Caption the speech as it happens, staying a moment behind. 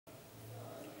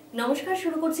নমস্কার,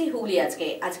 শুরু করছি হুগলি আজকে।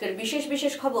 আজকের বিশেষ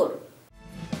বিশেষ খবর।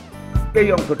 এই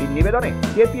অংশটির নিবেদনে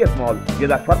জেপিএস মল,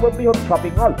 জেলার সর্ববৃহৎ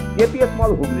শপিং মল জেপিএস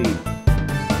মল হুগলি।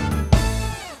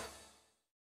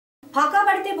 ফাঁকা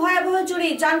বাড়িতে ভয়াবহ চুরি,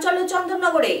 চাঞ্চল্য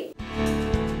চন্দননগরে।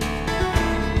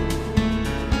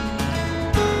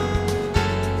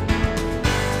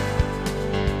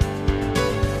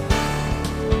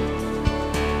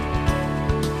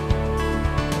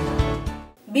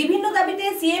 বিভিন্ন দাবিতে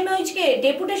সিএমএইচকে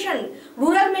ডেপুটেশন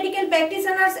রুরাল মেডিকেল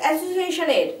প্র্যাকটিশনার্স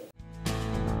অ্যাসোসিয়েশনের।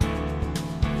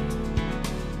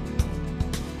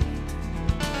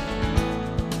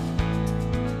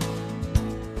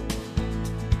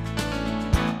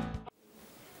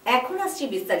 এখন আসছি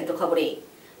বিস্তারিত খবরে।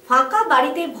 ফাঁকা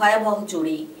বাড়িতে ভয়াবহ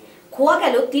চুরি, খোয়া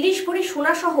গেল 30 ভরি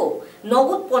সোনা সহ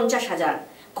নগদ 50,000।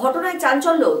 ঘটনায়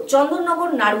চাঞ্চল্য চন্দননগর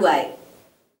নাড়ুয়ায়।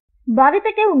 বাড়িতে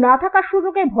কেউ না থাকার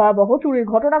সুযোগে ভয়াবহ চুরির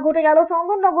ঘটনা ঘটে গেল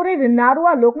চন্দননগরের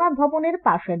নাড়ুয়া লোকনাথ ভবনের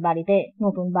পাশের বাড়িতে।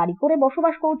 নতুন বাড়ি করে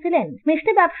বসবাস করছিলেন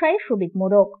মিষ্টি ব্যবসায়ী সুদীপ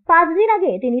মোদক। 5 দিন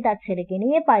আগে তিনি তার ছেলেকে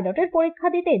নিয়ে পাইলটের পরীক্ষা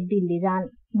দিতে দিল্লি যান।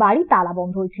 বাড়ি তালা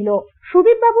বন্ধই ছিল।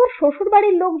 সুদীপ বাবুর শ্বশুর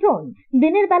বাড়ির লোকজন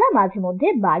দিনের বেলা মাঝে মধ্যে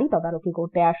বাড়ি তদারকি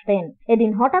করতে আসতেন।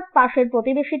 এদিন হঠাৎ পাশের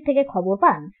প্রতিবেশীর থেকে খবর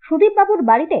পান সুদীপ বাবুর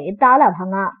বাড়িতে তালা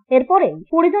ভাঙা। এরপরে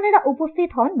পরিজনেরা উপস্থিত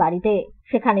হন বাড়িতে।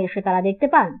 সেখানে এসে তারা দেখতে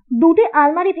পান দুটি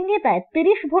আলমারি ভেঙে প্রায়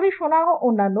 30 ভরি সোনা ও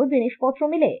অন্যান্য জিনিসপত্র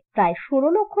মিলে প্রায় 16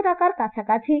 লক্ষ টাকার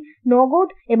কাছাকাছি নগদ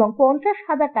এবং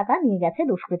 50,000 টাকা নিয়ে গেছে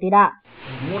দুষ্কৃতীরা।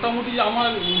 মোটামুটি আমার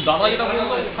দাদা যেটা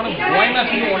বললো ওখানে গয়না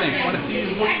ছিল অনেক, মানে 30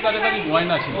 ভরির কাছাকাছি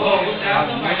গয়না ছিল। আর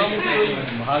মোটামুটি ওই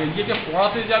ইয়েকে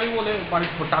পড়াতে যাবে বলে মানে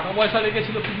টাকা পয়সা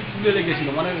রেখেছিল, কিছু তুলে রেখেছিল,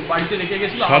 মানে বাড়িতে রেখে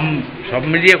গেছিল। সব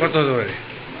মিলিয়ে কত ধরে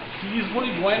 30 ভরি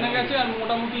গয়না গেছে আর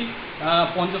মোটামুটি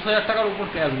 50,000 টাকার উপর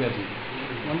ক্যাশ গেছে।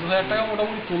 50,000 টাকা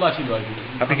মোটামুটি তোলা ছিল আর কি।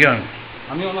 আপনি কি হন?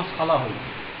 আমি ওনার শালা হই।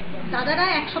 দাদারা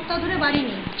 1 সপ্তাহ ধরে বাড়ি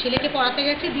নেই, ছেলেকে পড়াতে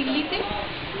গেছে দিল্লিতে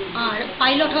আর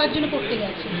পাইলট হওয়ার জন্য পড়তে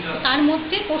গেছে। তার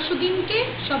মধ্যে পরশু দিনকে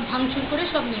সব ভাঙচুর করে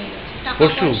সব নিয়ে গেছে টাকা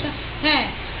পয়সা। হ্যাঁ,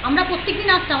 আমরা প্রত্যেকদিন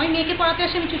আসতাম, আমি মেয়েকে পড়াতে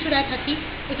আসি, আমি চুচুড়ায় থাকি,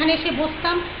 এখানে এসে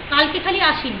বসতাম। কালকে খালি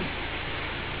আসিনি,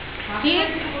 দিয়ে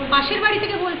পাশের বাড়ি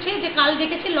থেকে বলছে যে কাল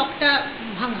দেখেছে লকটা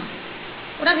ভাঙা।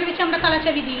 ওরা ভেবেছে আমরা তালা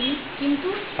চাবি দিইনি, কিন্তু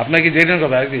আপনাকে দেখলেন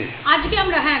কবে? আজকে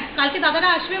আমরা, হ্যাঁ কালকে দাদারা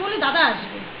আসবে বলে দাদা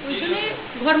আসবে ওই জন্য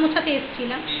ঘর মোছাতে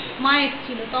এসেছিলাম, মা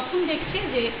এসেছিল, তখন দেখছে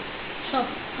যে সব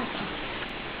ফাঁকা।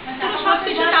 সব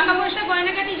কিছু টাকা পয়সা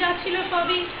গয়নাগাটি যা ছিল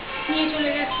সবই নিয়ে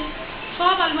চলে গেছে,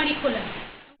 সব আলমারি খোলা।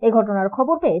 এই ঘটনার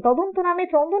খবর পেয়ে তদন্ত নামে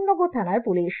চন্দননগর থানার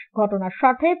পুলিশ। ঘটনার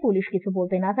সাথে পুলিশ কিছু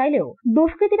বলতে না চাইলেও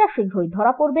দুষ্কৃতীরা শীঘ্রই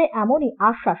ধরা পড়বে এমনই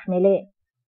আশ্বাস মেলে।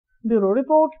 ব্যুরো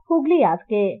রিপোর্ট, হুগলি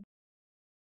আজকে।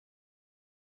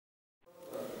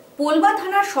 পোলবা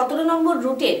থানার 17 নম্বর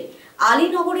রুটের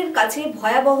আলীনগরের কাছে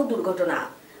ভয়াবহ দুর্ঘটনা।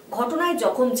 ঘটনায়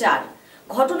জখম 4।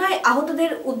 ঘটনায়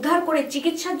আহতদের উদ্ধার করে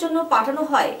চিকিৎসার জন্য পাঠানো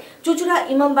হয় চুচুড়া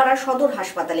ইমামবাড়া সদর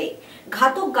হাসপাতালে।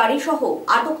 ঘাতক গাড়ি সহ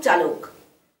আটক চালক।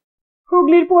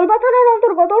 হুগলির পোলবা থানার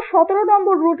অন্তর্গত 17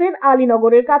 নম্বর রুটের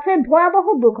আলীনগরের কাছে ভয়াবহ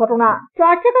দুর্ঘটনা।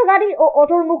 4 চাকা গাড়ি ও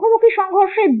অটোর মুখোমুখি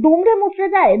সংঘর্ষে দুমড়ে মুচড়ে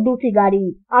যায় দুটি গাড়ি।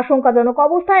 আশঙ্কাজনক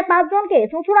অবস্থায় 5 জনকে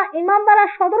চুঁচুড়া ইমামবাড়া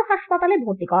সদর হাসপাতালে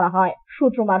ভর্তি করা হয়।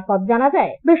 সূত্র মারফত জানা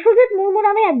যায়, বিশ্বজিৎ মুর্মু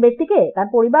নামে এক ব্যক্তিকে তার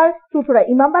পরিবার চুঁচুড়া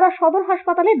ইমামবাড়া সদর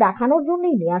হাসপাতালে দেখানোর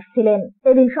জন্যই নিয়ে আসছিলেন।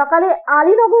 এদিন সকালে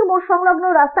আলীনগর মোড় সংলগ্ন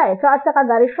রাস্তায় 4 চাকা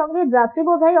গাড়ির সঙ্গে যাত্রী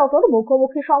বোঝাই অটোর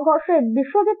মুখোমুখি সংঘর্ষে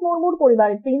বিশ্বজিৎ মুর্মুর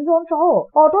পরিবারের 3 জন সহ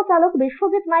অটো চালক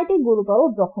বিশ্বজিৎ মাইতি গুরুতর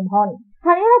জখম হন।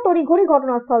 স্থানীয়রা তড়িঘড়ি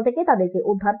ঘটনাস্থল থেকে তাদেরকে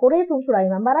উদ্ধার করে চুঁচুড়া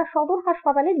ইমামবাড়া সদর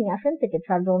হাসপাতালে নিয়ে আসেন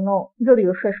চিকিৎসার জন্য।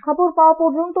 যদিও শেষ খবর পাওয়া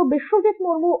পর্যন্ত বিশ্বজিৎ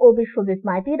মুর্মু ও বিশ্বজিৎ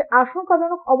মাইতির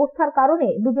আশঙ্কাজনক অবস্থার কারণে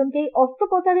দুজনকেই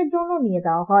অস্ত্রোপচারের জন্য নিয়ে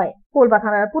যাওয়া হয়। পোলবা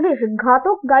থানার পুলিশ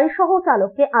ঘাতক গাড়ি সহ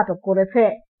চালককে আটক করেছে।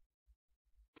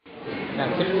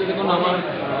 দেখুন,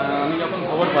 আমি যখন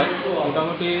খবর পাই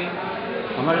মোটামুটি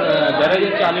আমার গ্যারেজ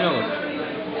হচ্ছে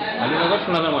আলীনগর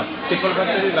সোনাদার মাঠ ত্রিপল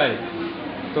ফ্যাক্টরির গাড়ি।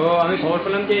 তো আমি খবর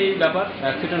পেলাম যে এই ব্যাপার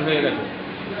অ্যাক্সিডেন্ট হয়ে গেছে।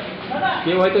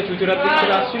 কেউ হয়তো চুচুড়ার দিক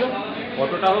থেকে আসছিল,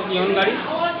 অটোটা হোক ইয়ন গাড়ি,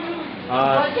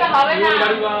 আর ইয়ন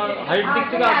গাড়ি বা হাইট দিক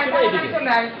থেকে আসছিল এদিকে।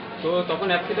 তো তখন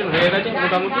অ্যাক্সিডেন্ট হয়ে গেছে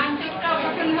মোটামুটি।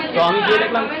 তো আমি গিয়ে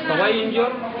দেখলাম সবাই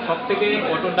ইনজিওর, সব থেকে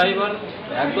অটো ড্রাইভার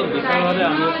একদম বিশালভাবে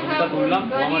আমি ফোনটা তুললাম।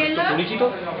 ও আমার একটু পরিচিত,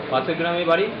 পাশের গ্রামে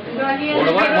বাড়ি,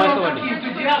 বড়বার মহেশবাড়ি।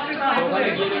 তো ওখানে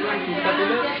গিয়ে দেখলাম চুলটা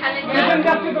তুলে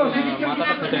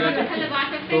মাথাটা ফেটে গেছে।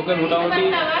 তো ওকে মোটামুটি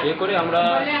ইয়ে করে আমরা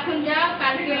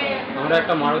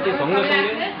একটা মারুতি সঙ্গে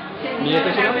সঙ্গে নিয়ে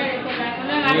এসেছিলাম।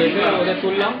 নিয়ে এসে ওদের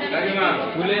তুললাম,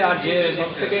 তুলে আর যে সব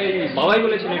থেকে বাবাই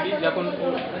বলে ছেলেটি যখন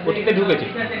ওটিতে ঢুকেছে,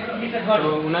 তো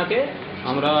ওনাকে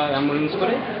আমরা অ্যাম্বুলেন্স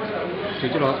করে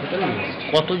চুচুড়া হসপিটালে নিয়ে এসেছি।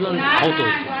 কতজন আহত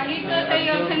হয়েছে?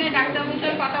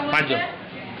 5 জন।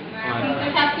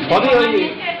 সবই ওই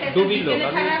ডুবির লোক,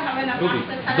 আমি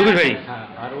ডুবির ভাই। হ্যাঁ,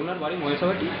 আর ওনার বাড়ি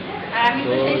মহেশাবাটি।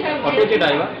 তো অটো যে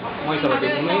ড্রাইভার মহেশাবাটি,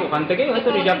 উনি ওখান থেকেই হয়তো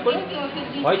রিজার্ভ করে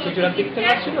হয় চুচুড়ার দিক থেকে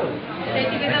আসছিল।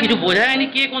 কিছু বোঝা যায়নি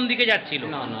কে কোন দিকে যাচ্ছিল?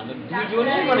 না না,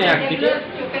 দুজনে মানে একদিকে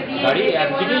গাড়ি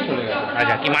একদিকেই চলে গেছে।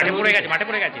 আচ্ছা, কি মাঠে পড়ে গেছে? মাঠে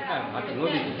পড়ে গেছে, হ্যাঁ,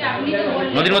 নদীতে,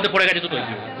 নদীর মধ্যে পড়ে গেছে দুটোই।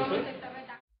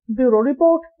 ব্যুরো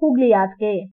রিপোর্ট, হুগলি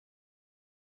আজকে।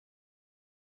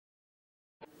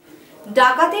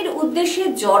 ডাকাতের উদ্দেশ্যে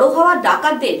জড়ো হওয়া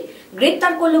ডাকাতদের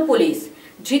গ্রেপ্তার করল পুলিশ।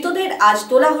 ধৃতদের আজ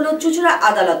তোলা হলো চুচুড়া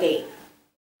আদালতে।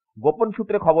 গোপন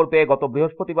সূত্রে খবর পেয়ে গত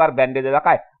বৃহস্পতিবার ব্যান্ডেজ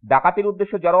এলাকায় ডাকাতির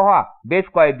উদ্দেশ্যে জড়ো হওয়া বেশ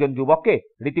কয়েকজন যুবককে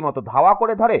রীতিমতো ধাওয়া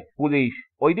করে ধরে পুলিশ।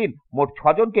 ওই দিন মোট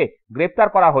 6 জনকে গ্রেপ্তার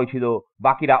করা হয়েছিল,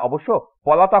 বাকিরা অবশ্য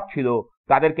পলাতক ছিল।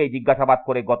 তাদেরকেই জিজ্ঞাসাবাদ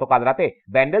করে গতকাল রাতে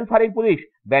ব্যান্ডেল ফাঁড়ির পুলিশ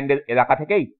ব্যান্ডেল এলাকা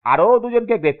থেকেই আরও 2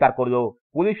 জনকে গ্রেপ্তার করল।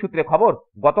 পুলিশ সূত্রে খবর,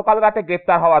 গতকাল রাতে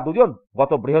গ্রেপ্তার হওয়া 2 জন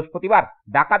গত বৃহস্পতিবার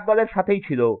ডাকাত দলের সাথেই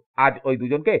ছিল। আজ ওই 2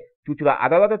 জনকে চুচুড়া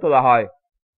আদালতে তোলা হয়।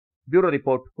 ব্যুরো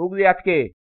রিপোর্ট, হুগলি আজকে।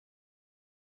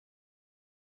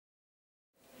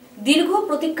 দীর্ঘ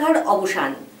প্রতীক্ষার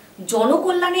অবসান।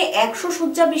 জনকল্যাণে 100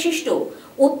 শয্যা বিশিষ্ট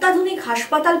অত্যাধুনিক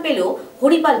হাসপাতাল পেল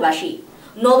হরিপালবাসী।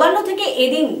 নবান্ন থেকে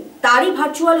এদিন তারই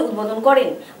ভার্চুয়াল উদ্বোধন করেন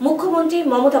মুখ্যমন্ত্রী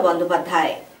মমতা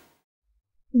বন্দ্যোপাধ্যায়।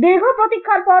 দীর্ঘ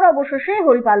প্রতীক্ষার পর অবশেষে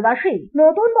হরিপালবাসী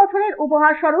নতুন বছরের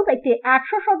উপহার স্বরূপ একটি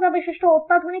 100 শয্যা বিশিষ্ট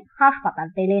অত্যাধুনিক হাসপাতাল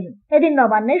পেলেন। এদিন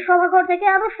নবান্নের সভাঘর থেকে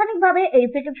আনুষ্ঠানিকভাবে এই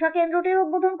চিকিৎসা কেন্দ্রটির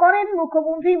উদ্বোধন করেন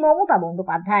মুখ্যমন্ত্রী মমতা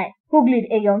বন্দ্যোপাধ্যায়। হুগলির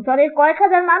এই অঞ্চলের কয়েক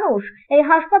হাজার মানুষ এই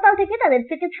হাসপাতাল থেকে তাদের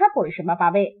চিকিৎসা পরিষেবা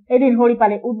পাবে। এদিন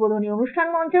হরিপালে উদ্বোধনী অনুষ্ঠান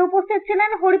মঞ্চে উপস্থিত ছিলেন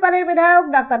হরিপালের বিধায়ক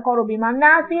ডাক্তার করবী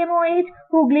মান্না, CMOH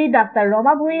হুগলি ডাক্তার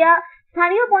রমা ভূঁইয়া,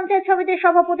 স্থানীয় পঞ্চায়েত সমিতির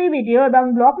সভাপতি, বিডিও এবং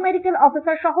ব্লক মেডিকেল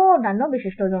অফিসার সহ অন্যান্য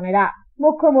বিশিষ্টজনেরা।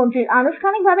 মুখ্যমন্ত্রীর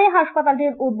আনুষ্ঠানিকভাবে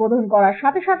হাসপাতালটির উদ্বোধন করার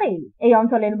সাথে সাথেই এই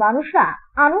অঞ্চলের মানুষরা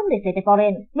আনন্দে ফেটে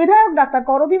পড়েন। বিধায়ক ডাক্তার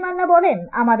করবী মান্না বলেন,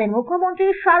 আমাদের মুখ্যমন্ত্রী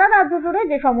সারা রাজ্য জুড়ে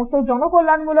যে সমস্ত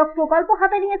জনকল্যাণমূলক প্রকল্প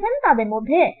হাতে নিয়েছেন তাদের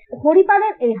মধ্যে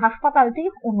হরিপালের এই হাসপাতালটি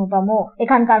অন্যতম।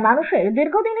 এখানকার মানুষের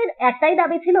দীর্ঘদিনের একটাই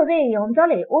দাবি ছিল যে এই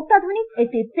অঞ্চলে অত্যাধুনিক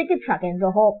একটি চিকিৎসা কেন্দ্র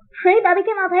হোক। সেই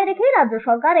দাবিকে মাথায় রেখে রাজ্য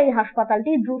সরকার এই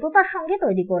হাসপাতালটি দ্রুততার সঙ্গে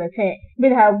তৈরি করেছে।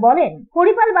 বিধায়ক বলেন,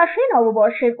 হরিপালবাসী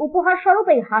নববর্ষের উপহার স্বরূপ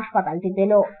এই হাসপাতালটি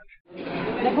পেল।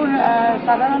 দেখুন,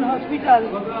 সাধারণ হসপিটাল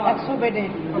 100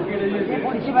 বেডের যে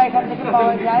পরিষেবা এখান থেকে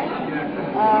পাওয়া যায়,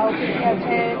 ওটিপি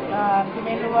আছে,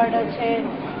 ফিমেল ওয়ার্ড আছে,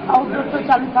 আউটডোর তো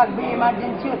চালু থাকবে,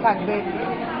 এমার্জেন্সিও থাকবে,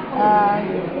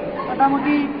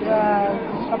 মোটামুটি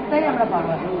সবটাই আমরা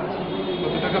পাবো।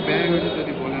 কত টাকা ব্যয় হয়েছে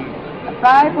যদি বলেন?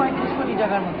 প্রায় 35 কোটি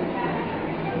টাকার মতো।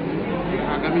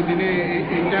 আগামী দিনে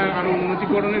এইটা আরো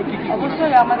উন্নতিকরণের কি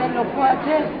অবশ্যই আমাদের লক্ষ্য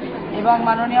আছে এবং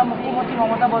মাননীয় মুখ্যমন্ত্রী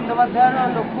মমতা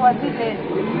বন্দ্যোপাধ্যায়েরও লক্ষ্য আছে যে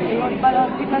এই হরিপাল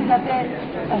হসপিটাল যাতে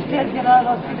স্টেট জেনারেল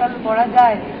হসপিটাল করা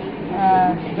যায়,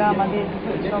 সেটা আমাদের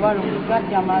সবার অধিকার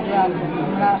যে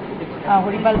আমরা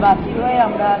হরিপালবাসী হয়ে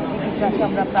আমরা চিকিৎসাকে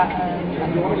আমরা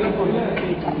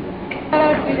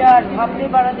বিরাট ভাবতে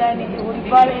পারা যায়নি যে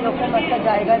হরিপাল এরকম একটা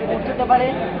জায়গায় পৌঁছতে পারে।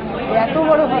 এত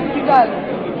বড় হসপিটাল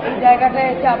এই জায়গাটায়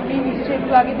এসে আপনি নিশ্চয়ই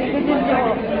একটু আগে দেখেছেন যে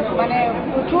মানে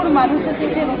প্রচুর মানুষ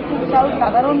এসেছে, খুব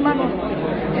সাধারণ মানুষ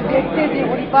যে দেখতে যে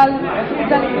হরিপাল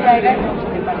হসপিটাল এই জায়গায়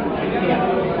পৌঁছতে পারে।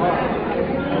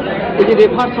 এই যে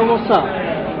রেফার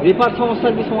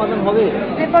সমস্যার কি সমাধান হবে?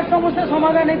 রেফার সমস্যা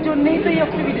সমাধানের জন্যই তো এই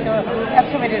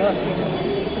 100 বেডের হসপিটাল।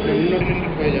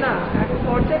 না,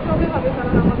 পর্যায়ক্রমে হবে,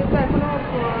 কারণ আমাদের তো এখনো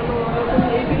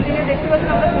এই বিল্ডিংয়ে দেখতে পাচ্ছি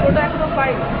আমরা পুরোটা এখনো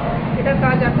পাইনি। এটার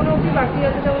কাজ এখনো অব্দি বাকি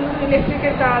আছে, যেমন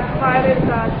ইলেকট্রিকের কাজ, ফায়ারের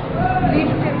কাজ,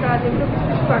 লিফটের কাজ, এগুলো কিছু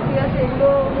কিছু বাকি আছে। এগুলো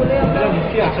হলে আমরা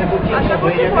আশা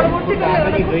করছি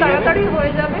পরবর্তীকালে খুব তাড়াতাড়ি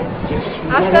হয়ে যাবে,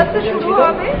 আস্তে আস্তে শুরু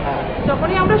হবে।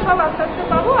 যখনই আমরা সব আস্তে আস্তে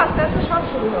পাবো, আস্তে আস্তে সব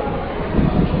শুরু হবে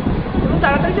এবং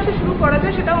তাড়াতাড়ি যাতে শুরু করা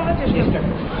যায় সেটাও আমরা চেষ্টা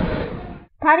করব।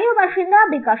 স্থানীয় বাসিন্দা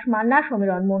বিকাশ মান্না,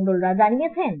 সমীরণ মণ্ডলরা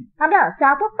জানিয়েছেন, আমরা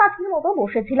চাতক পাখির মতো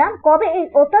বসেছিলাম কবে এই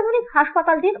অত্যাধুনিক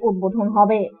হাসপাতালটির উদ্বোধন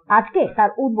হবে। আজকে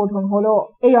তার উদ্বোধন হলো।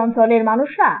 এই অঞ্চলের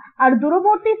মানুষরা আর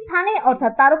দূরবর্তী স্থানে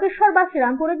অর্থাৎ তারকেশ্বর বা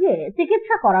শ্রীরামপুরে গিয়ে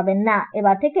চিকিৎসা করাবেন না,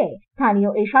 এবার থেকে স্থানীয়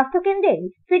এই স্বাস্থ্য কেন্দ্রেই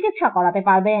চিকিৎসা করাতে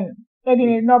পারবেন।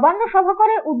 এদিনের নবান্ন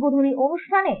সভাঘরে উদ্বোধনী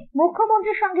অনুষ্ঠানে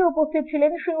মুখ্যমন্ত্রীর সঙ্গে উপস্থিত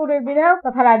ছিলেন সিঙ্গুরের বিধায়ক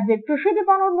তথা রাজ্যের কৃষি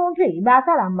বিপণন মন্ত্রী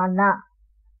বেচারাম মান্না।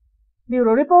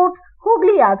 ব্যুরো রিপোর্ট,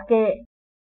 হুগলি আজকে।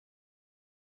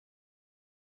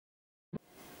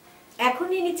 এখন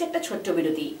নিয়ে নিচ্ছে একটা ছোট্ট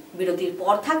বিরতি। বিরতির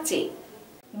পর থাকছে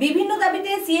বিভিন্ন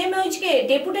দাবিতে CMOHকে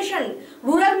ডেপুটেশন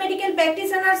রুরাল মেডিকেল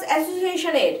প্র্যাকটিশনার্স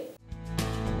অ্যাসোসিয়েশনের।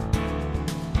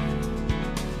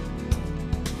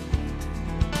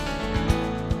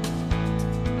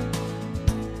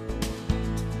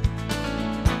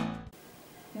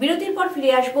 বিরতির পর ফিরে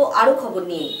আসবো আরো খবর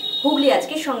নিয়ে। হুগলি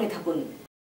আজকে সঙ্গে থাকুন।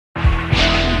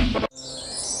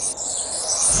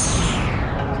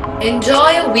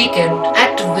 Enjoy a weekend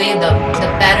at Vedam, the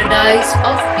paradise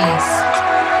of peace.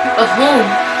 A home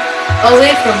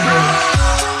away from home.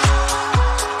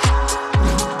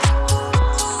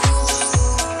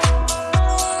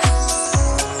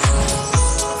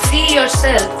 See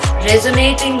yourself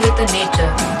resonating with the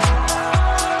nature.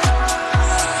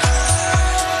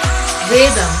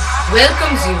 Vedam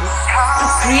welcomes you to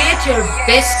create your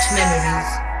best memories.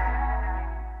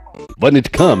 When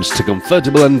it comes to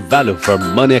comfortable and value for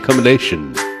money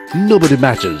accommodation, nobody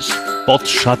matches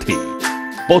Pothshati.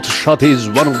 Pothshati is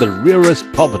one of the rarest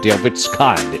property of its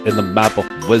kind in the map of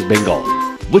West Bengal,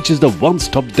 which is the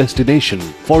one-stop destination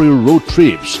for your road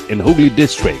trips in Hooghly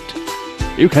district.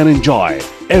 You can enjoy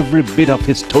every bit of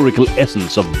historical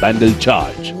essence of Bandel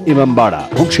Church, Imambara,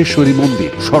 Hongsheshwari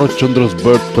Mandir, Sharat Chandra's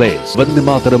birthplace, Vande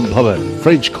Mataram Bhavan,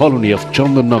 French colony of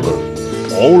Chandannagar.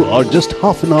 All are just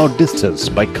half an hour distance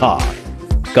by car.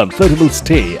 Comfortable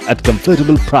stay at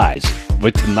comfortable price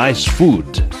with nice food.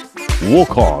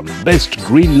 Walk on best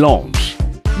green lawns,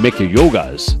 make your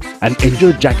yogas and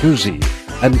enjoy jacuzzi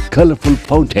and colorful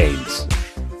fountains.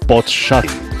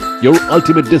 Pothshati, your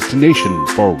ultimate destination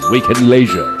for weekend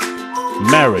leisure.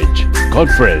 Marriage,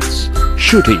 conference,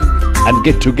 shooting and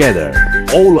get together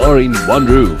all are in one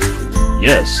roof.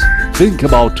 Yes, think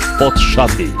about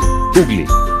Pothshati, Hooghly.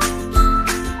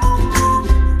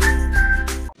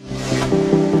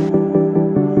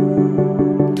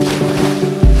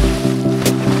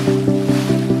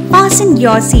 Fasten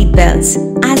your seatbelts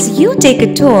as you take a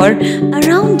tour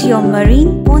around your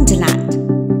marine wonderland.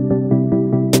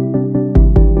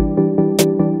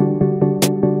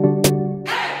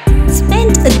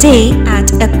 Spend a day at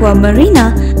Aqua Marina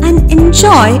and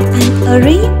enjoy an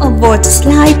array of water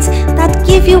slides that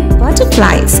give you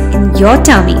butterflies in your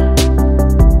tummy.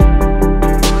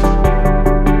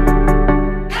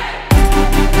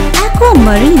 Aqua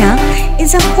Marina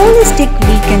is a holistic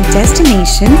weekend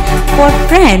destination for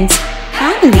friends,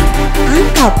 family and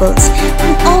couples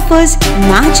and offers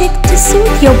magic to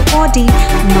soothe your body,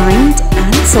 mind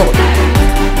and soul.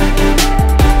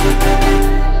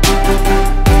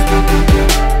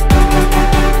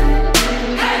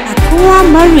 Aqua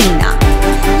Marina,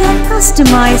 your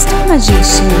customized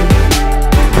magician.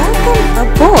 Welcome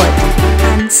aboard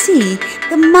and see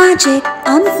the magic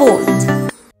unfold.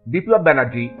 Biplab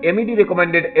Banerjee, MED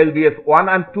recommended LBS 1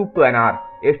 and 2 planner,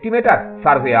 estimator,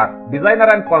 surveyor, designer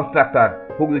and constructor,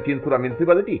 Hooghly Chinsurah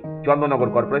municipality, Chandannagar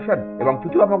corporation এবং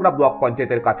চুচুড়ামগড়া block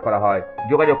পঞ্চায়েতের কাজ করা হয়।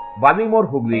 যোগাযোগ বালিমোড়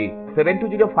হুগলি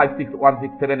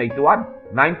 7205616781,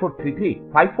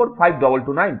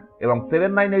 9433545229 এবং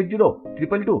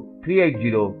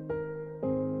 7980222380।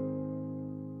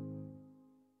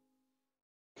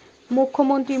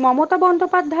 মুখ্যমন্ত্রী মমতা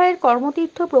বন্দ্যোপাধ্যায়ের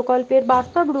কর্মতীর্থ প্রকল্পের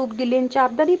বাস্তব রূপ দিলেন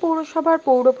চাপদানি পৌরসভার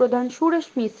পৌরপ্রধান সুরেশ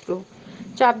মিশ্র।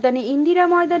 চাপদানি ইন্দিরা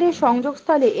ময়দানের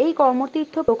সংযোগস্থলে এই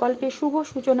কর্মতীর্থ প্রকল্পের শুভ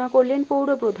সূচনা করলেন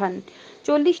পৌরপ্রধান।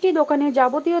 40টি দোকানে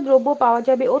যাবতীয় দ্রব্য পাওয়া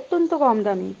যাবে অত্যন্ত কম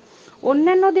দামে।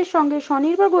 অন্যান্যদের সঙ্গে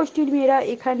স্বনির্ভর গোষ্ঠীর মেয়েরা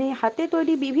এখানে হাতে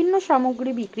তৈরি বিভিন্ন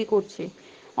সামগ্রী বিক্রি করছে।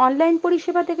 অনলাইন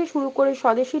পরিষেবা থেকে শুরু করে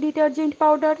স্বদেশি detergent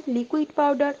powder, liquid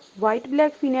powder, white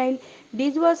black phenyl,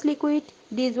 dishwash liquid,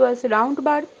 dishwash round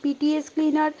bar, PTS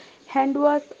cleaner, hand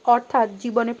wash অর্থাৎ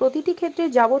জীবনে প্রতিটি ক্ষেত্রে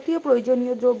যাবতীয়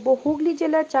প্রয়োজনীয় দ্রব্য হুগলি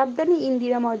জেলার চাপদানি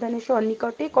ইন্দিরা ময়দানের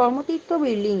সন্নিকটে কর্মতীর্থ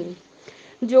বিল্ডিং।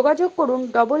 যোগাযোগ করুন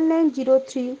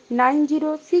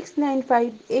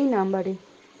 9903906995 এই নাম্বারে।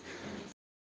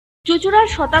 চুচুড়ার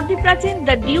শতাব্দী প্রাচীন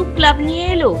দ্য ডিউক ক্লাব নিয়ে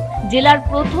এলো জেলার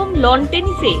প্রথম লন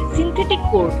টেনিসে সিনথেটিক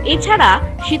কোর্ট, এছাড়া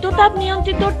শীততাপ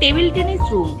নিয়ন্ত্রিত টেবিল টেনিস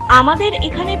রুম। আমাদের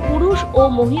এখানে পুরুষ ও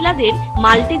মহিলাদের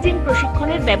মাল্টিজিম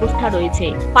প্রশিক্ষণের ব্যবস্থা রয়েছে,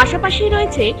 পাশাপাশি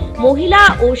রয়েছে মহিলা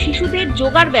ও শিশুদের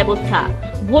যোগার ব্যবস্থা।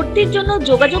 ভর্তির জন্য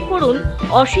যোগাযোগ করুন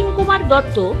Asim Kumar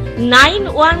Dutta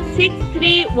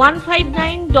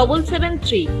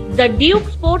 9163159773। The Duke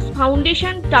sports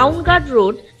foundation, town guard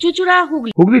road, Chuchura,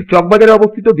 Hooghly. হুগলির চকবাজারে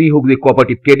অবস্থিত দি হুগলি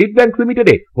কোঅপারেটিভ ক্রেডিট ব্যাংক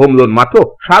লিমিটেডে হোম লোন মাত্র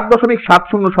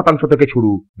 7.70% থেকে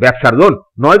শুরু, ব্যবসার লোন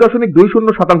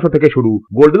 9.20% থেকে শুরু,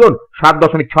 গোল্ড লোন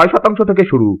 7.6% থেকে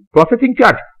শুরু, প্রসেসিং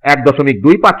চার্জ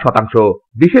 1.25%।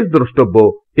 বিশেষ দ্রষ্টব্য,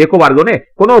 টেকওভার লোনে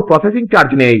কোনো প্রসেসিং চার্জ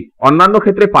নেই, অন্যান্য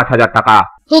ক্ষেত্রে 5,000 টাকা।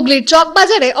 হুগলির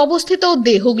চকবাজারে অবস্থিত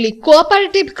দি Hooghly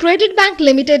cooperative credit bank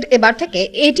limited এবার থেকে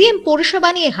এটিএম পরিষেবা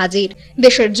নিয়ে হাজির।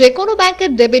 দেশের যে কোনো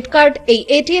ব্যাংকের ডেবিট কার্ড এই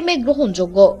এটিএম এ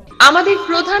গ্রহণযোগ্য। আমাদের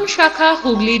প্রধান শাখা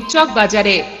হুগলির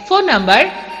চকবাজারে। ফোন নাম্বার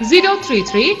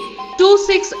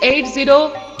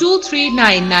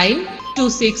 033-2680-2399,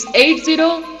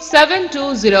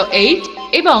 2680-7208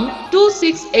 এবং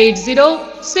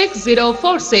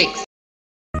 2680-6046।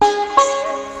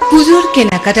 পুজোর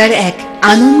কেনাকাটার এক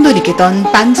আনন্দ নিকেতন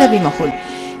পাঞ্জাবি মহল।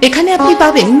 এখানে আপনি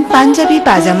পাবেন পাঞ্জাবি,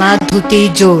 পাজামা, ধুতি,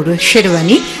 জোর,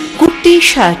 শেরওয়ানি, কুর্তি,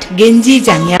 শার্ট, গেঞ্জি,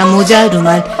 জাঙ্গিয়া, মোজা,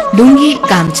 রুমাল, লুঙ্গি,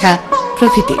 গামছা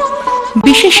প্রভৃতি।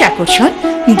 বিশেষ আকর্ষণ,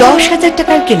 10,000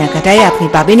 টাকার কেনাকাটায় আপনি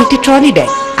পাবেন একটি ট্রলি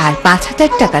ব্যাগ, আর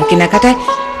 5,000 টাকার কেনাকাটায়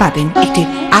পাবেন একটি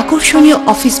আকর্ষণীয়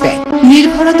অফিস ব্যাগ।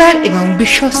 নির্ভরতার এবং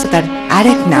বিশ্বস্ততার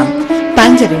আরেক নাম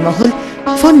পাঞ্জাবি মহল।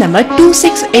 Phone number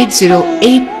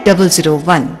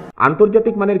 26808001।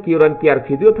 আন্তর্জাতিক মানের কিওর অ্যান্ড কেয়ার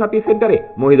ফিজিওথেরাপি সেন্টারে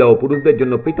মহিলা ও পুরুষদের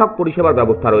জন্য পৃথক পরিষেবার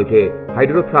ব্যবস্থা রয়েছে।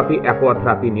 হাইড্রোথেরাপি,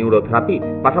 অ্যাকোয়াথেরাপি, নিউরোথেরাপি,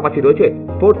 পাশাপাশি রয়েছে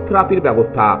স্পোর্টস থেরাপির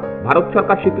ব্যবস্থা। ভারত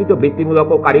সরকার স্বীকৃত বৃত্তিমূলক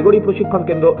ও কারিগরি প্রশিক্ষণ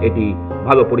কেন্দ্র এটি।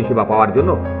 ভালো পরিষেবা পাওয়ার জন্য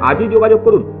আজই যোগাযোগ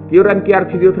করুন cure and care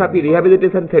physiotherapy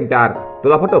rehabilitation centre,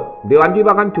 তোলাফটক, Dewanji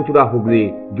বাগান, চুচুড়া, হুগলি।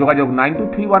 যোগাযোগ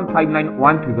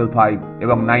 9231591555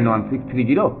 এবং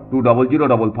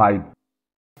 9163020055।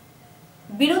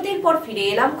 বিরতির পর ফিরে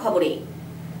এলাম খবরে।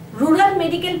 রুরাল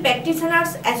মেডিকেল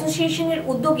প্র্যাকটিশনার্স অ্যাসোসিয়েশনের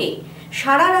উদ্যোগে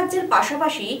সারা রাজ্যের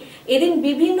পাশাপাশি এদিন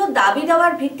বিভিন্ন দাবি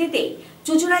দেওয়ার ভিত্তিতে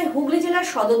চুচুড়ায় হুগলি জেলার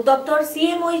সদর দপ্তর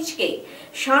CMOHকে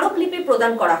স্মারকলিপি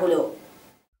প্রদান করা হলো।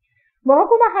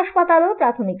 মহকুমা হাসপাতাল ও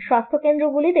প্রাথমিক স্বাস্থ্য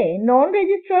কেন্দ্রগুলিতে নন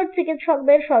রেজিস্টার্ড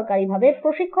চিকিৎসকদের সরকারিভাবে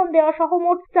প্রশিক্ষণ দেওয়া সহ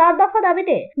মোট 4 দফা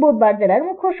দাবিতে বুধবার জেলার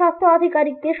মুখ্য স্বাস্থ্য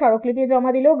আধিকারিককে স্মারকলিপি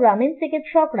জমা দিল গ্রামীণ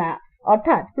চিকিৎসকরা,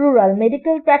 অর্থাৎ রুরাল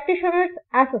মেডিকেল প্র্যাকটিশনার্স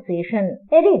অ্যাসোসিয়েশন।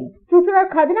 এদিন চুচুড়ার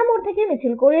খাদিনা মোড় থেকে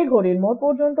মিছিল করে ঘড়ির মোড়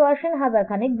পর্যন্ত আসেন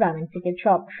হাজারখানেক গ্রামীণ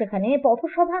চিকিৎসক। সেখানে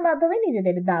পথসভার মাধ্যমে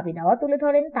নিজেদের দাবি দেওয়া তুলে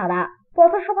ধরেন তারা।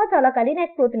 পথসভা চলাকালীন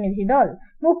এক প্রতিনিধি দল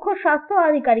মুখ্য স্বাস্থ্য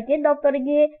আধিকারিকের দপ্তরে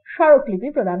গিয়ে স্মারকলিপি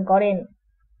প্রদান করেন।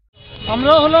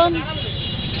 আমরা হলাম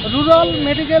রুরাল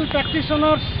মেডিকেল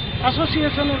প্র্যাকটিশনার্স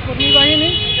অ্যাসোসিয়েশনের কর্মী বাহিনী,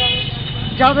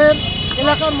 যাদের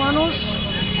এলাকার মানুষ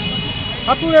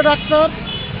হাতুড়ে ডাক্তার,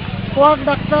 কোয়াক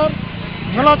ডাক্তার,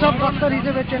 ঝোলাচাপ ডাক্তার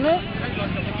হিসেবে চেনে।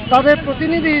 তাদের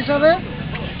প্রতিনিধি হিসাবে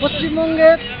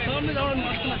পশ্চিমবঙ্গের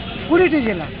 20টি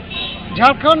জেলা,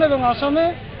 ঝাড়খণ্ড এবং আসামে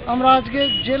আমরা আজকে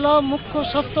জেলা মুখ্য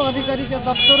স্বাস্থ্য আধিকারিকের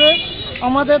দপ্তরে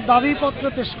আমাদের দাবিপত্র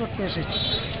পেশ করতে এসেছি।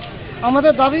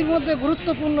 আমাদের দাবির মধ্যে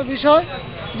গুরুত্বপূর্ণ বিষয়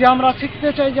যে আমরা শিখতে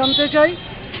চাই, জানতে চাই,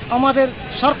 আমাদের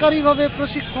সরকারিভাবে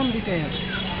প্রশিক্ষণ দিতে হবে।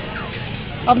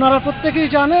 আপনারা প্রত্যেকেই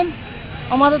জানেন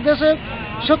আমাদের দেশের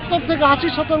 70 থেকে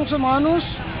 80% মানুষ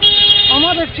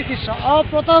আমাদের চিকিৎসা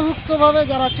অপ্রথাভুক্তভাবে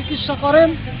যারা চিকিৎসা করেন,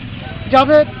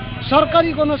 যাদের সরকারি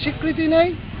কোনো স্বীকৃতি নেই,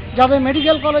 যাদের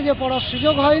মেডিকেল কলেজে পড়ার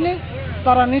সুযোগ হয়নি,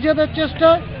 তারা নিজেদের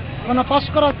চেষ্টায় কোনো পাস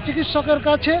করা চিকিৎসকের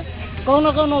কাছে,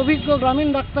 কোনো অভিজ্ঞ গ্রামীণ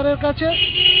ডাক্তারের কাছে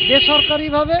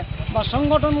বেসরকারিভাবে বা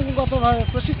সংগঠনগতভাবে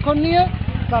প্রশিক্ষণ নিয়ে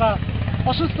তারা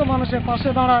অসুস্থ মানুষের পাশে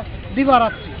দাঁড়ায়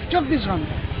দিবারাত্রি 24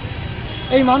 ঘন্টা।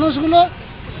 এই মানুষগুলো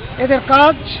এদের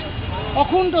কাজ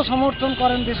অকুণ্ঠ সমর্থন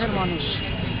করেন দেশের মানুষ।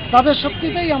 তাদের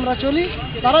শক্তিতেই আমরা চলি,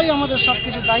 তারাই আমাদের সব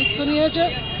কিছু দায়িত্ব নিয়েছে।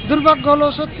 দুর্ভাগ্য হলো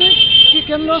সত্যি কি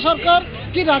কেন্দ্র সরকার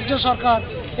কি রাজ্য সরকার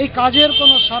এই কাজের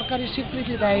কোনো সরকারি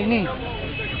স্বীকৃতি দেয়নি।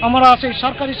 আমরা সেই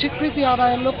সরকারি স্বীকৃতি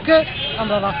আদায়ের লক্ষ্যে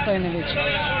আমরা রাস্তায় নেমেছি।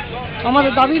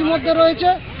 আমাদের দাবির মধ্যে রয়েছে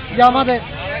যে আমাদের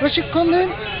প্রশিক্ষণ দিন,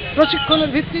 প্রশিক্ষণের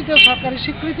ভিত্তিতে সরকারি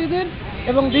স্বীকৃতি দিন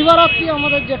এবং দিবারাত্রি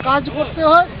আমাদের যে কাজ করতে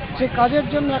হয় সেই কাজের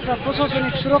জন্য একটা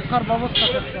প্রশাসনিক সুরক্ষার ব্যবস্থা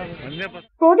করতে হবে।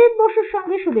 প্রদীপ বসুর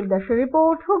সঙ্গে সুদীপ দাসের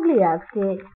রিপোর্ট, হুগলি আজকে।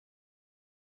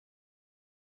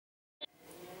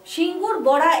 সিঙ্গুর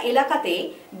বড়া এলাকাতে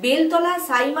বেলতলা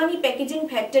সাইমানি প্যাকেজিং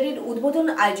ফ্যাক্টরির উদ্বোধন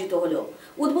আয়োজিত হলো।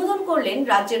 উদ্বোধন করলেন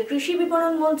রাজ্যের কৃষি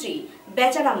বিপণন মন্ত্রী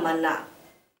বেচারাম মান্না।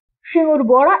 সিঙ্গুর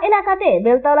বড়া এলাকাতে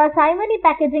বেলতলা সাইমানি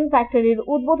প্যাকেজিং ফ্যাক্টরির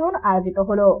উদ্বোধন আয়োজিত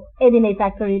হলো। এদিন এই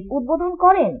ফ্যাক্টরির উদ্বোধন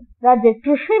করেন রাজ্যের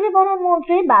কৃষি বিপণন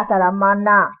মন্ত্রী বেচারাম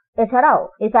মান্না। এছাড়াও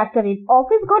এই ফ্যাক্টরির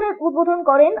অফিস ঘরের উদ্বোধন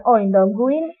করেন অরিন্দম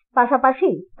গুইন। পাশাপাশি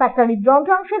ফ্যাক্টরির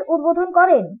যন্ত্রাংশের উদ্বোধন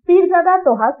করেন পীরজাদা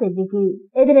তোহা সিদ্দিকী।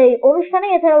 এদিন এই অনুষ্ঠানে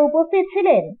এছাড়াও উপস্থিত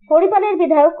ছিলেন হরিপালের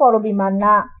বিধায়ক করবী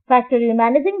মান্না, ফ্যাক্টরির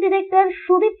ম্যানেজিং ডিরেক্টর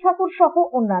সুদীপ ঠাকুর সহ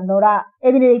অন্যান্যরা।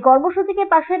 এদিন এই কর্মসূচিকে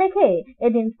পাশে রেখে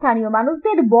এদিন স্থানীয়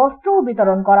মানুষদের বস্ত্র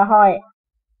বিতরণ করা হয়।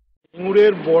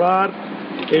 সিঙ্গুরের বড়ার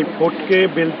এই ফটকে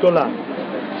বেলতলা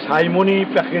সাইমনি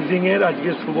প্যাকেজিং এর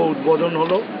আজকে শুভ উদ্বোধন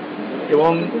হলো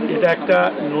এবং এটা একটা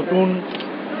নতুন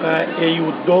এই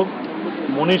উদ্যোগ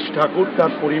মনীষ ঠাকুর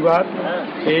তার পরিবার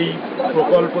এই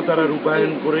প্রকল্প তারা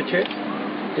রূপায়ণ করেছে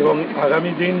এবং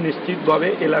আগামী দিন নিশ্চিতভাবে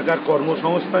এলাকার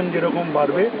কর্মসংস্থান যেরকম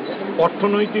বাড়বে,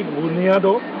 অর্থনৈতিক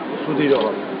বুনিয়াদও সুদৃঢ়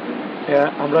হবে।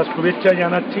 আমরা শুভেচ্ছা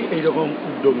জানাচ্ছি এইরকম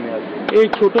উদ্যোগ নেওয়ার। এই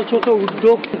ছোট ছোট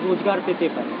উদ্যোগ রোজগার পেতে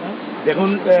পারে। দেখুন,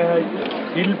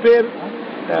 শিল্পের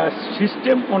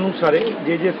সিস্টেম অনুসারে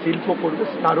যে যে শিল্প করবে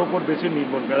তার ওপর বেশি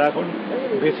নির্ভর করে। এখন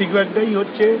বেশিরভাগটাই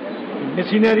হচ্ছে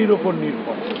মেশিনারির ওপর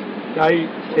নির্ভর। তাই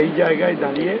সেই জায়গায়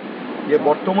দাঁড়িয়ে যে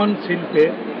বর্তমান শিল্পে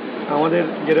আমাদের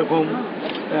যেরকম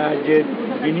যে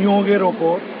বিনিয়োগের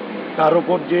ওপর তার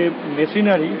উপর যে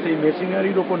মেশিনারি, সেই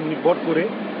মেশিনারির উপর নির্ভর করে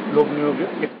লোক নিয়োগের।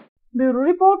 ব্যুরো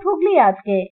রিপোর্ট, হুগলি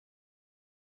আজকে।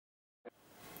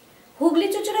 হুগলি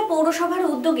চুঁচুড়া পৌরসভার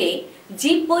উদ্যোগে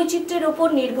জীব বৈচিত্র্যের উপর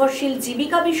নির্ভরশীল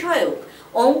জীবিকা বিষয়ক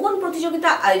অঙ্কন প্রতিযোগিতা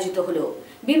আয়োজিত হলো।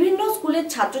 বিভিন্ন স্কুলের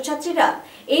ছাত্রছাত্রীরা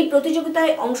এই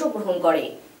প্রতিযোগিতায় অংশগ্রহণ করে।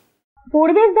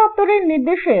 পরিবেশ দপ্তরের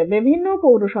নির্দেশে বিভিন্ন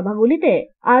পৌরসভাগুলিতে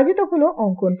আয়োজিত হলো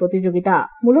অঙ্কন প্রতিযোগিতা।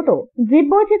 মূলত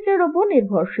জীববৈচিত্র্যের উপর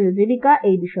নির্ভরশীল জীবিকা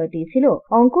এই বিষয়টি ছিল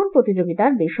অঙ্কন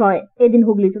প্রতিযোগিতার বিষয়। এদিন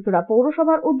হুগলি চুঁচুড়া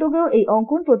পৌরসভার উদ্যোগেও এই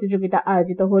অঙ্কন প্রতিযোগিতা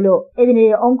আয়োজিত হলো। এদিন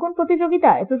এই অঙ্কন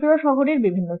প্রতিযোগিতায় চুঁচুড়া শহরের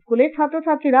বিভিন্ন স্কুলের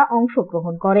ছাত্রছাত্রীরা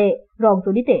অংশগ্রহণ করে।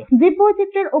 রংতুলিতে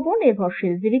জীববৈচিত্র্যের উপর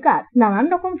নির্ভরশীল জীবিকার নানান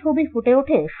রকম ছবি ফুটে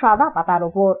ওঠে সাদা পাতার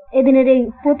উপর। এদিনের এই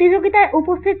প্রতিযোগিতায়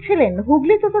উপস্থিত ছিলেন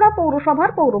হুগলি চুঁচুড়া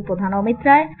পৌরসভার পৌরপ্রধান অমিত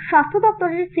রায়, স্বাস্থ্য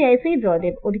দপ্তরের সিআইসি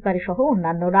জয়দেব অধিকারী সহ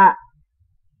অন্যান্যরা।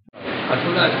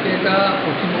 আসলে আজকে এটা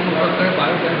পশ্চিমবঙ্গ সরকারের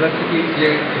বায়োডাইভার্সিটি যে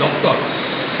দপ্তর,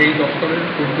 সেই দপ্তরের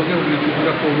উদ্যোগে হুগলি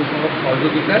চুঁচুড়া পৌরসভার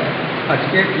সহযোগিতায়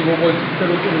আজকে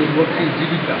জীববৈচিত্র্যের উপর নির্ভরশীল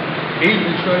জীবিকা এই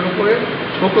বিষয়ের উপরে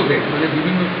ছোটদের মানে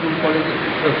বিভিন্ন স্কুল কলেজের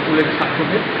স্কুলের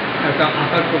ছাত্রদের একটা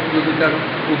আঁকার প্রতিযোগিতার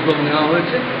উদ্যোগ নেওয়া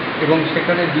হয়েছে এবং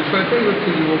সেখানে বিষয়টাই হচ্ছে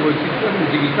জীববৈচিত্র্য এবং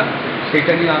জীবিকা,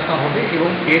 সেটা নিয়ে আঁকা হবে এবং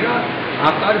এরা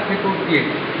আঁকার ভেতর দিয়ে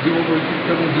জীববৈচিত্র্য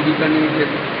এবং জীবিকা নিয়ে যে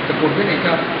করবেন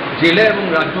এটা জেলা এবং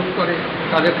রাজ্য স্তরে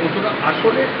তাদের প্রচুর।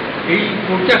 আসলে এই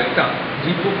প্রচারটা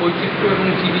জীববৈচিত্র্য এবং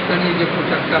জীবিকা নিয়ে যে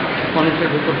প্রচারটা মানুষের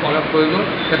ভেতর করা প্রয়োজন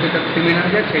যাতে এটা থেমে না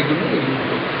যায়, সেই জন্য এই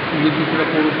উদ্যোগ চুঁচুড়া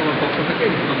পৌরসভার পক্ষ থেকে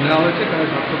উদ্যোগ নেওয়া হয়েছে। এখানে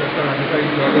স্বাস্থ্য দপ্তর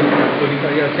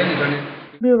অধিকারী আছেন। এখানে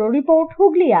ব্যুরো রিপোর্ট,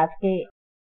 হুগলি আজকে।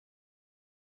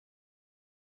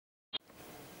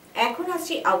 এখন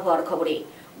আসছি আবহাওয়ার খবরে।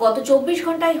 গত 24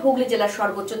 ঘন্টায় হুগলি জেলার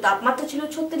সর্বোচ্চ তাপমাত্রা ছিল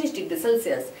 36 ডিগ্রি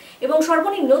সেলসিয়াস এবং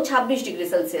সর্বনিম্ন 26 ডিগ্রি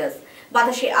সেলসিয়াস।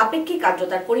 বাতাসে আপেক্ষিক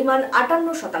আর্দ্রতার পরিমাণ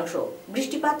 58%।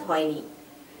 বৃষ্টিপাত হয়নি।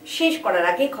 শেষ করার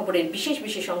আগে খবরের বিশেষ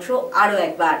বিশেষ অংশ আরো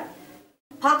একবার।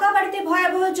 ফাঁকা বাড়িতে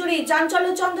ভয়াবহ চুরি, চাঞ্চল্য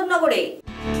চন্দননগরে।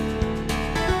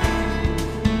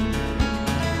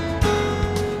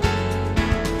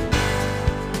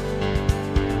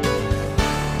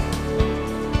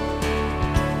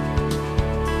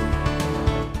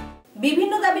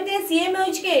 বিভিন্ন দাবিতে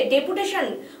সিএমএইচকে ডেপুটেশন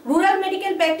রুরাল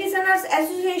মেডিকেল প্র্যাকটিশনার্স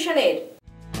অ্যাসোসিয়েশনের।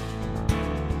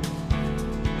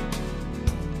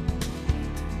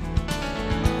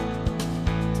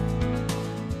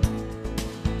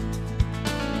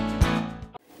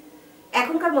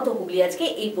 এখনকার মতো হুগলি আজকে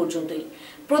এই পর্যন্তই।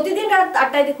 প্রতিদিন রাত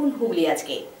 8টায় দেখুন হুগলি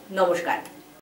আজকে। নমস্কার।